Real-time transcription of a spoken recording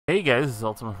Hey guys, this is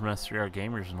Ultima from S3R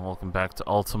Gamers, and welcome back to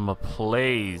Ultima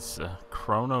Plays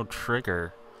Chrono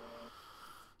Trigger.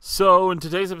 So, in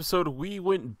today's episode, we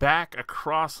went back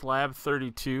across Lab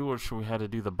 32, which we had to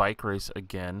do the bike race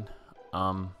again.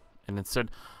 And it said,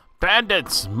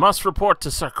 bandits must report to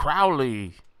Sir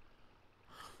Crowley.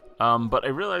 But I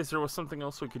realized there was something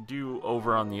else we could do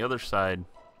over on the other side.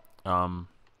 So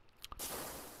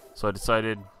I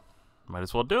decided, might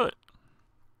as well do it.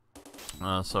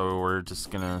 So we're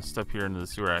just gonna step here into the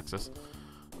sewer access.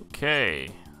 Okay.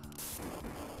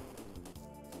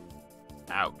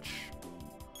 Ouch.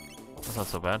 That's not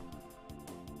so bad.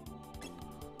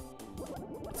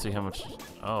 Let's see how much.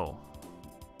 Oh.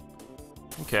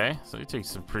 Okay, so he takes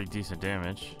some pretty decent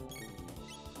damage.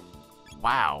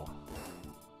 Wow.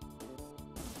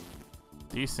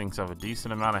 These things have a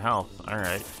decent amount of health.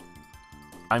 Alright.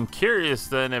 I'm curious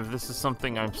then if this is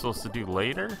something I'm supposed to do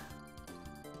later.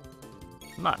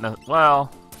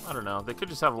 Well, I don't know. They could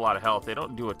just have a lot of health. They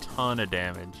don't do a ton of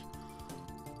damage.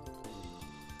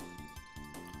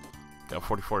 Got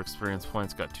 44 experience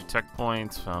points. Got 2 tech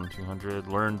points. Found 200.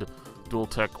 Learned dual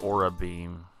tech aura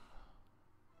beam.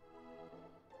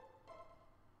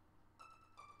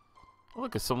 Oh,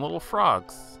 look at some little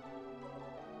frogs.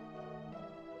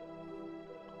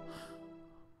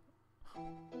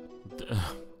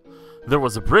 There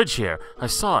was a bridge here. I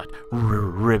saw it.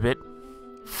 Ribbit.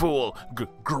 Fool,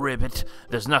 Gribbit,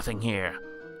 there's nothing here.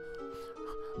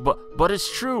 But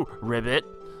it's true, Ribbit.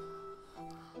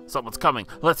 Someone's coming.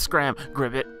 Let's scram,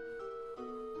 Gribbit.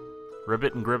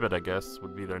 Ribbit and Gribbit, I guess,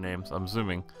 would be their names. I'm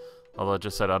assuming. Although it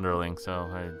just said underling, so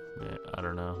I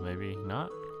don't know. Maybe not.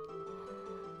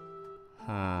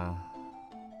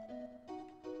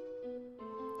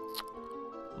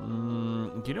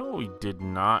 You know what we did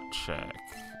not check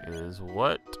is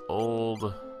what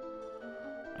old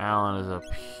Alan is up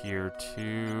here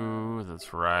too.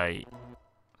 That's right.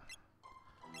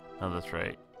 Oh, that's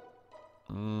right.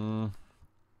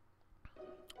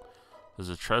 There's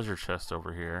a treasure chest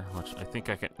over here, which I think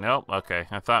I can. Nope. Okay.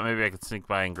 I thought maybe I could sneak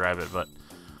by and grab it, but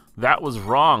that was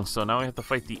wrong. So now we have to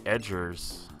fight the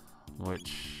Edgers,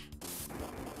 which.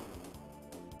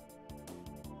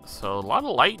 So a lot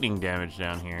of lightning damage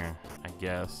down here, I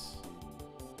guess.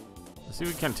 Let's see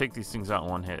if we can take these things out in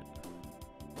one hit.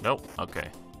 Nope. Okay.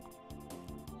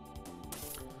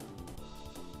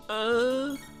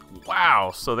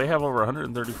 Wow. So they have over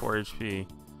 134 HP.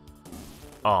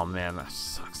 Oh man, that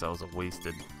sucks. That was a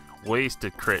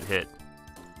wasted crit hit.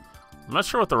 I'm not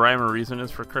sure what the rhyme or reason is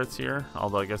for crits here,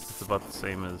 although I guess it's about the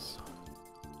same as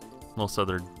most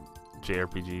other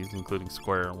JRPGs, including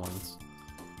Square ones.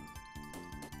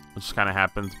 Which just kind of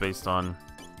happens based on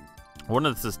one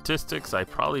of the statistics I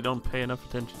probably don't pay enough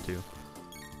attention to.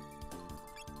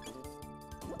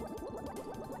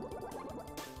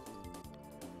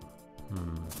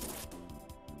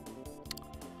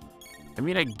 I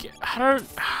mean, I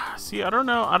don't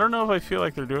know. I don't know if I feel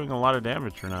like they're doing a lot of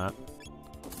damage or not.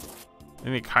 I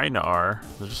think they kind of are.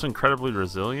 They're just incredibly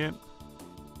resilient.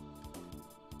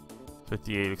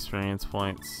 58 experience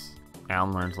points.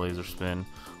 Alan learns laser spin.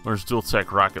 Learns dual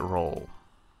tech rocket roll.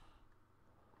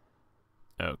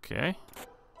 Okay.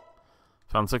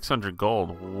 Found 600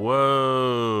 gold.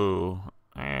 Whoa.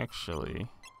 Actually.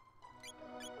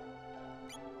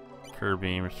 Curve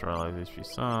beam, restore life HP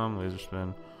some, laser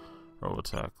spin. Robo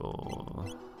tackle,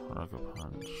 rocket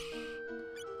punch.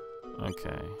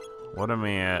 Okay, what am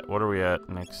I at? What are we at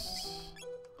next?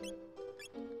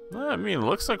 I mean, it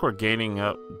looks like we're gaining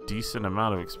a decent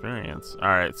amount of experience. All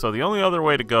right, so the only other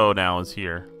way to go now is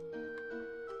here.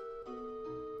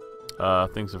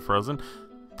 Things are frozen.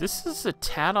 This is a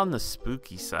tad on the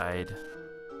spooky side.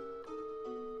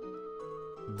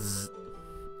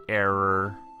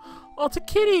 Error. Oh, it's a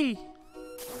kitty.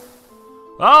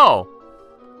 Oh.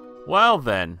 Well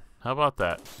then, how about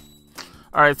that?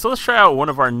 Alright, so let's try out one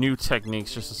of our new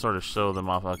techniques just to sort of show them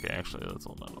off. Okay, actually, let's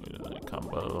hold on. Wait a minute.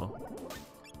 Combo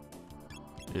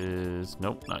is...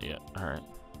 Nope, not yet. Alright.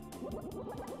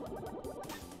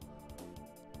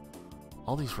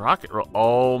 All these rocket roll...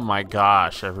 Oh my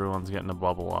gosh, everyone's getting a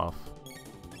bubble off.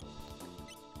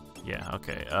 Yeah,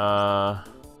 okay.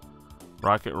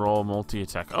 Rocket roll,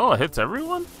 multi-attack. Oh, it hits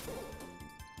everyone?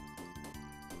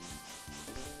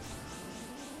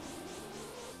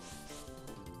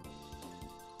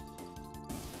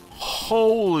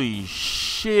 Holy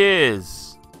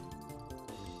shiz.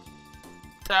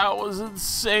 That was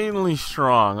insanely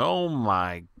strong. Oh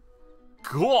my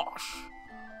gosh.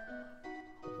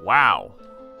 Wow.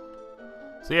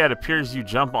 So yeah, it appears you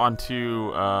jump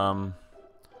onto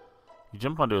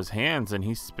his hands and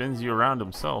he spins you around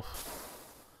himself.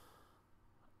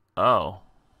 Oh.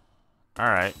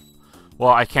 Alright.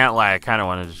 Well, I can't lie. I kind of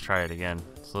want to just try it again.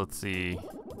 So let's see.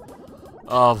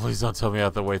 Oh, please don't tell me I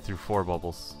have to wait through 4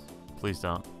 bubbles. Please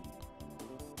don't.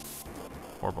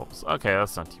 4 bubbles. Okay,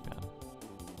 that's not too bad.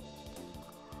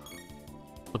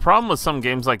 The problem with some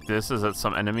games like this is that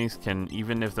some enemies can,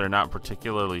 even if they're not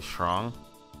particularly strong,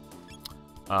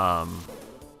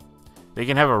 they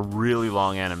can have a really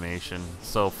long animation.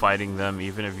 So fighting them,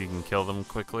 even if you can kill them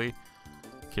quickly,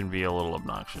 can be a little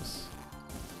obnoxious.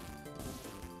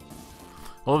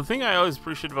 Well, the thing I always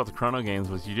appreciated about the Chrono games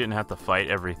was you didn't have to fight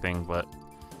everything, but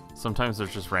sometimes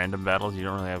there's just random battles you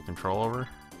don't really have control over.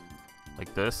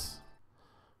 Like this.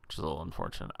 Which is a little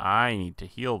unfortunate. I need to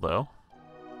heal, though.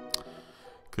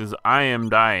 Because I am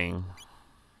dying.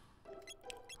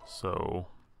 So,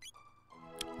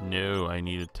 no, I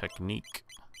need a technique.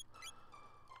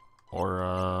 Or,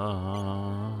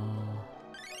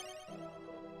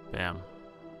 bam.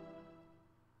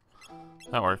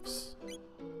 That works.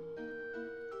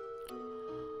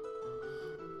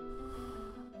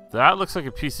 That looks like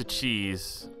a piece of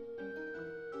cheese.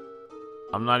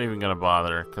 I'm not even gonna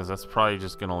bother, because that's probably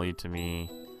just gonna lead to me...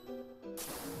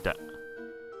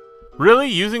 Really?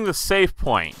 Using the save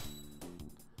point?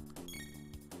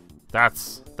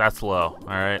 That's low,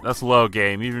 alright? That's low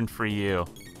game, even for you.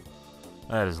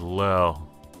 That is low.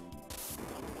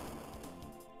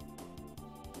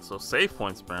 So save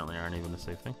points apparently aren't even a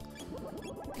safe thing.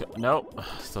 Nope,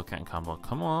 still can't combo.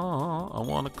 Come on, I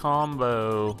want a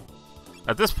combo.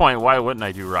 At this point, why wouldn't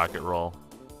I do rocket roll?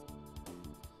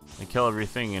 And kill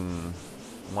everything in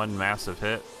one massive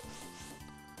hit.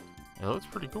 It looks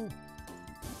pretty cool.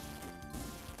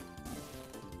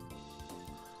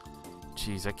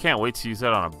 Jeez, I can't wait to use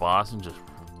that on a boss and just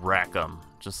wreck them.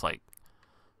 Just like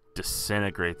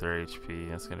disintegrate their HP.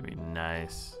 That's gonna be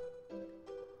nice.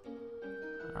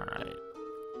 Alright.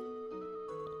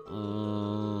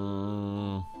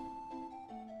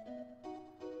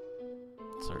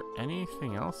 Is there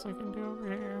anything else I can do over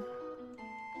here?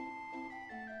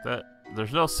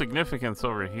 There's no significance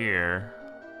over here.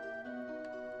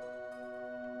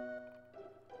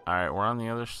 Alright, we're on the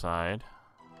other side.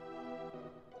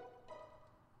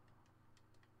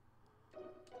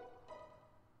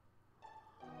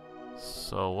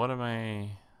 So what am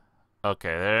I... Okay,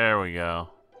 there we go.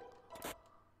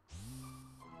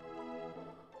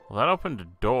 Well, that opened a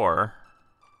door.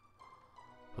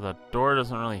 But that door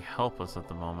doesn't really help us at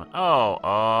the moment. Oh,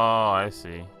 I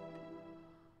see.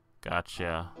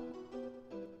 Gotcha.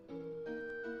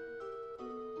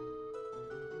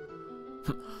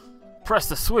 Press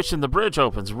the switch and the bridge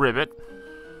opens, Ribbit.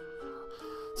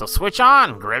 So switch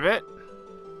on, Gribbit.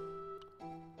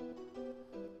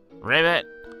 Ribbit.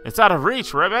 It's out of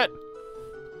reach, Ribbit.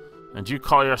 And you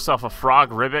call yourself a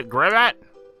frog, Ribbit, Gribbit?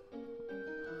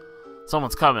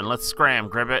 Someone's coming. Let's scram,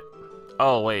 Gribbit.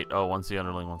 Oh, wait. Oh, one's the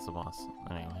underling, one's the boss.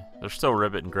 Anyway, they're still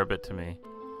Ribbit and Gribbit to me.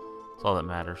 That's all that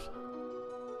matters.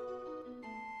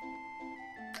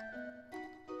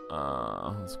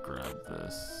 Let's grab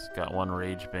this. Got one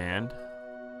rage band.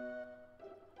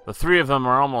 The 3 of them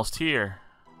are almost here.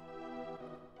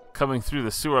 Coming through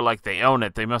the sewer like they own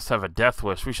it. They must have a death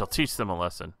wish. We shall teach them a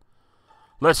lesson.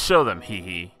 Let's show them, hee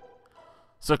hee.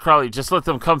 So, Crowley, just let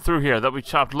them come through here. They'll be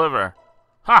chopped liver.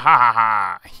 Ha ha ha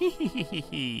ha. Hee hee hee hee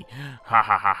hee. Ha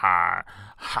ha ha ha.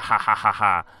 Ha ha ha ha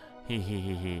ha. Hee hee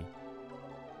hee hee.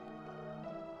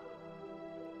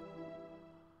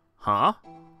 Huh?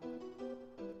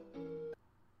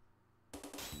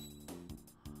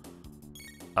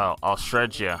 Oh, I'll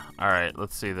shred you. Alright,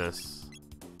 let's see this.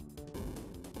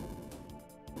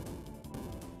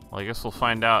 Well, I guess we'll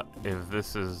find out if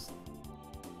this is...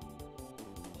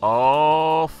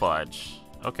 Oh, fudge.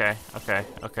 Okay, okay,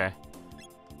 okay.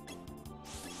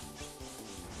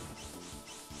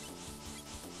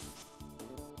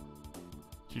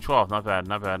 $212, not bad,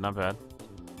 not bad, not bad.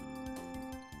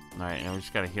 Alright, and we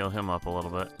just gotta heal him up a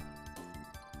little bit.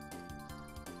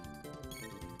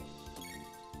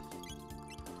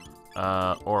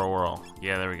 Aura Whirl.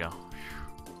 Yeah, there we go.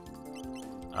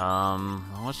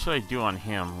 What should I do on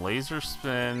him? Laser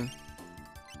Spin.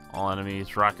 All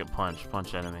enemies. Rocket Punch.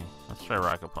 Punch enemy. Let's try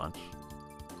Rocket Punch.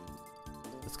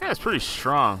 This guy's pretty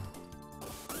strong.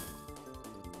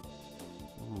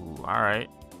 Ooh, alright.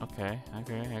 Okay,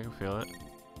 okay, I can feel it.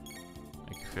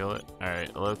 I can feel it.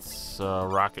 Alright, let's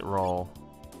Rocket Roll.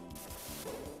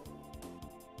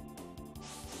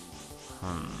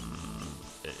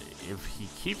 If he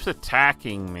keeps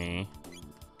attacking me,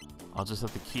 I'll just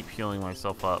have to keep healing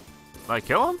myself up. Did I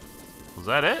kill him? Was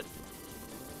that it?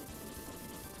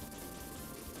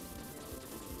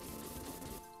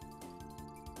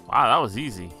 Wow, that was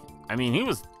easy. I mean, he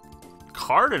was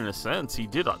hard in a sense. He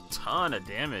did a ton of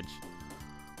damage.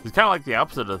 He's kind of like the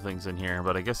opposite of things in here,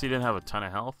 but I guess he didn't have a ton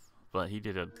of health, but he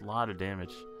did a lot of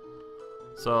damage.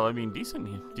 So, I mean,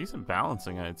 decent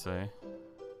balancing, I'd say.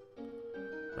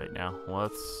 Right now.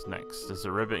 What's next? Is it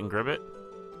Ribbit and Gribbit?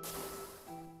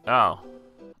 Oh.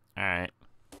 Alright.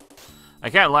 I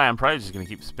can't lie, I'm probably just gonna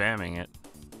keep spamming it.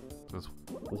 Because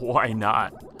why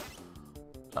not?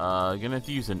 Gonna have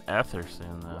to use an ether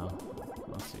soon, though.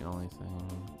 That's the only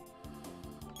thing.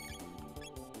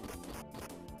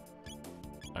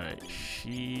 Alright,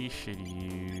 she should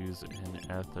use an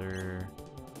ether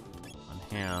on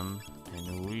him,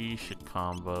 and we should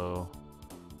combo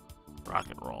rock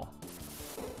and roll.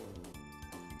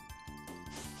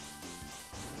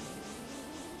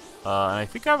 And I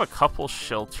think I have a couple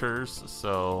shelters,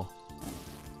 so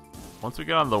once we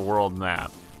get on the world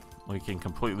map, we can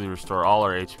completely restore all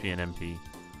our HP and MP.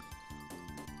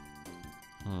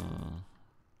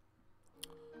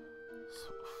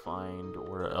 So find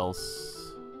where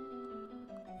else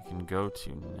we can go to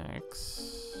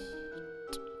next.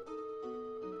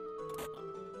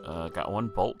 Got one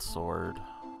bolt sword.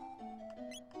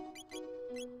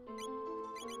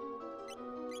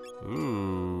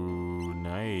 Ooh,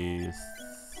 nice.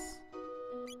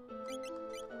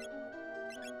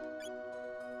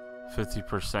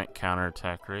 50%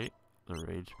 counterattack rate. The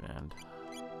Rage Band.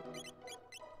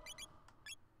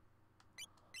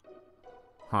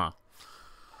 Huh.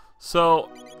 So,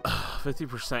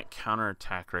 50%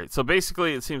 counterattack rate. So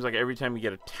basically, it seems like every time you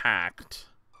get attacked,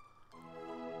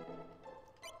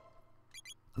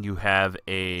 you have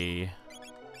a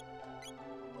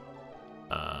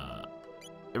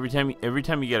every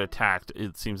time you get attacked,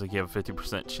 it seems like you have a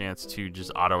 50% chance to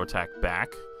just auto attack back.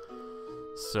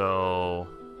 So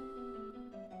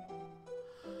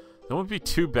that wouldn't be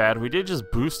too bad. We did just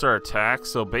boost our attack,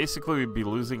 so basically we'd be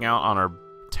losing out on our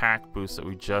attack boost that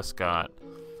we just got,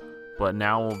 but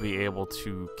now we'll be able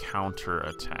to counter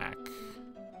attack.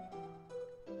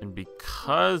 And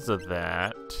because of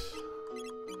that,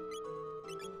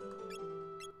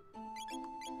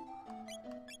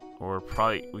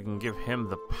 we can give him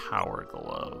the power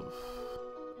glove,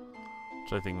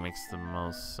 which I think makes the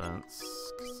most sense.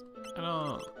 'Cause I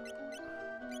don't.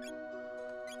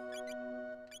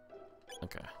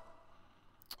 Okay.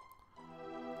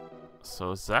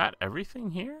 So is that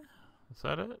everything here? Is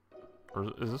that it?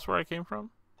 Or is this where I came from?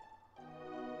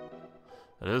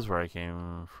 That is where I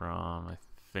came from, I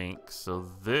think. So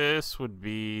this would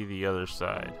be the other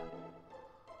side.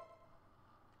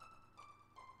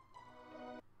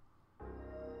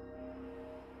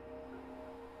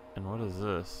 And what is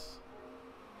this?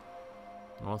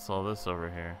 And what's all this over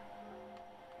here?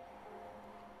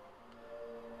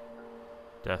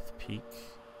 Death Peak.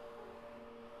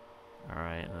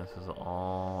 Alright, and this is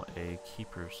all a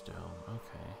Keeper's Dome.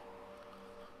 Okay.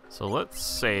 So let's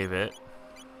save it.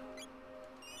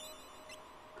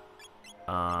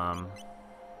 And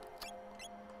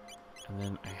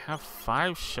then I have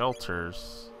 5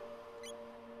 shelters.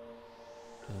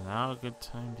 Is now a good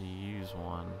time to use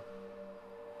one?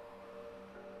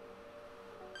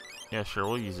 Yeah, sure,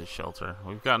 we'll use a shelter.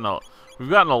 We've gotten a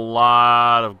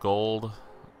lot of gold,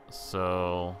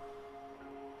 so,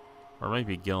 or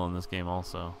maybe gil in this game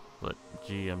also, but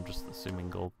gee, I'm just assuming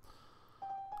gold.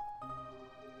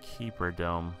 Keeper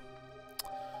Dome.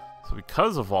 So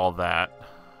because of all that,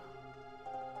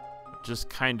 just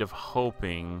kind of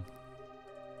hoping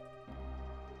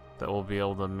that we'll be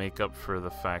able to make up for the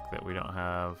fact that we don't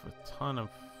have a ton of.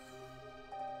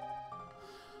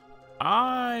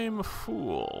 I'm a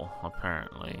fool,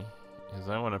 apparently, because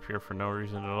I went up here for no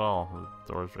reason at all.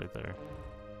 The door's right there.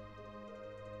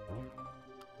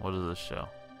 What does this show?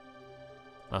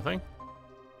 Nothing?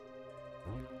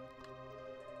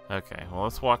 Okay, well,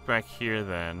 let's walk back here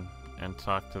then and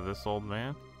talk to this old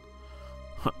man.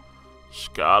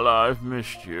 Scala, I've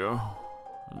missed you.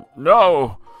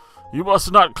 No! You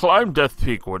must not climb Death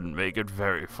Peak. Wouldn't make it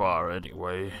very far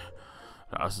anyway. It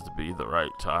has to be the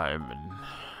right time, and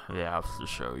they have to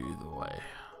show you the way.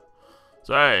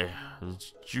 Say, did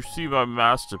you see my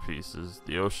masterpieces?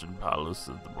 The Ocean Palace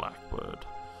and the Blackbird.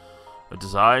 I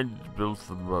designed and built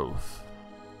them both.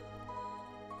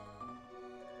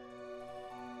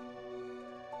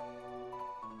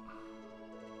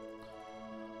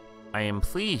 I am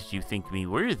pleased you think me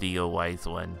worthy, O wise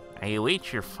one. I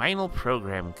await your final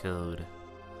program code.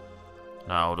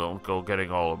 Now, don't go getting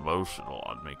all emotional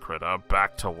on me, critter.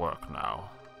 Back to work now.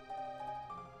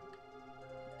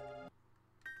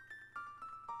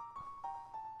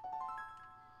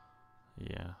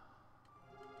 Yeah.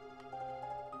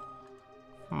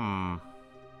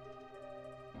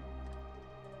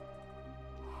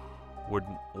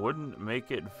 Wouldn't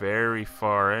make it very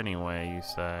far anyway, you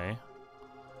say?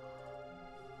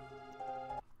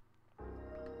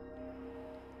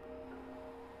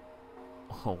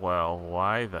 Oh, well,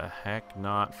 why the heck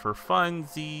not for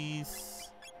funsies?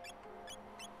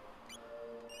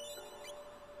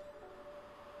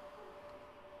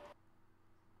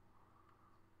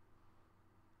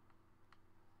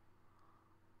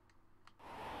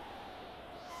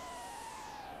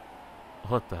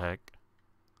 What the heck?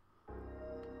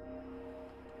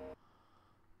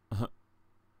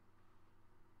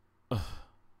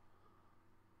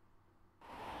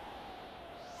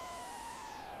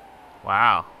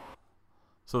 Wow.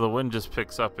 So the wind just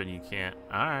picks up and you can't.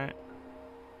 Alright.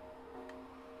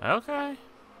 Okay.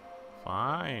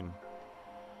 Fine.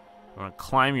 I'm gonna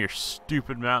climb your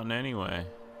stupid mountain anyway.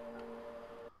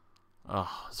 Oh,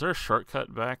 is there a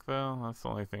shortcut back though? That's the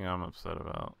only thing I'm upset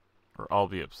about. Or I'll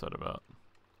be upset about.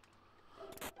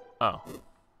 Oh.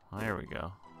 There we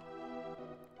go.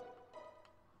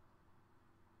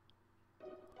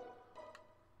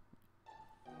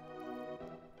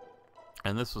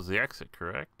 And this was the exit,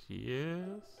 correct?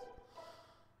 Yes.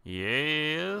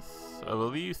 Yes, I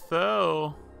believe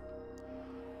so.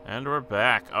 And we're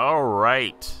back. All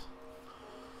right.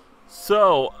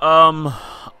 So, I'm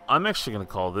actually gonna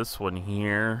call this one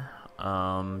here,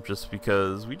 just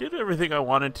because we did everything I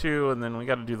wanted to, and then we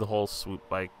got to do the whole swoop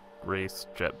bike race,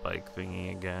 jet bike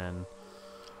thingy again.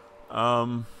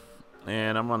 And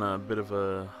I'm on a bit of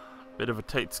a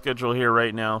tight schedule here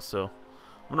right now, so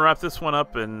I'm gonna wrap this one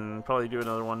up and probably do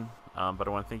another one. But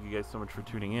I want to thank you guys so much for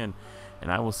tuning in,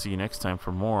 and I will see you next time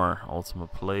for more Ultima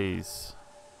Plays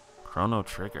Chrono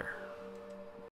Trigger.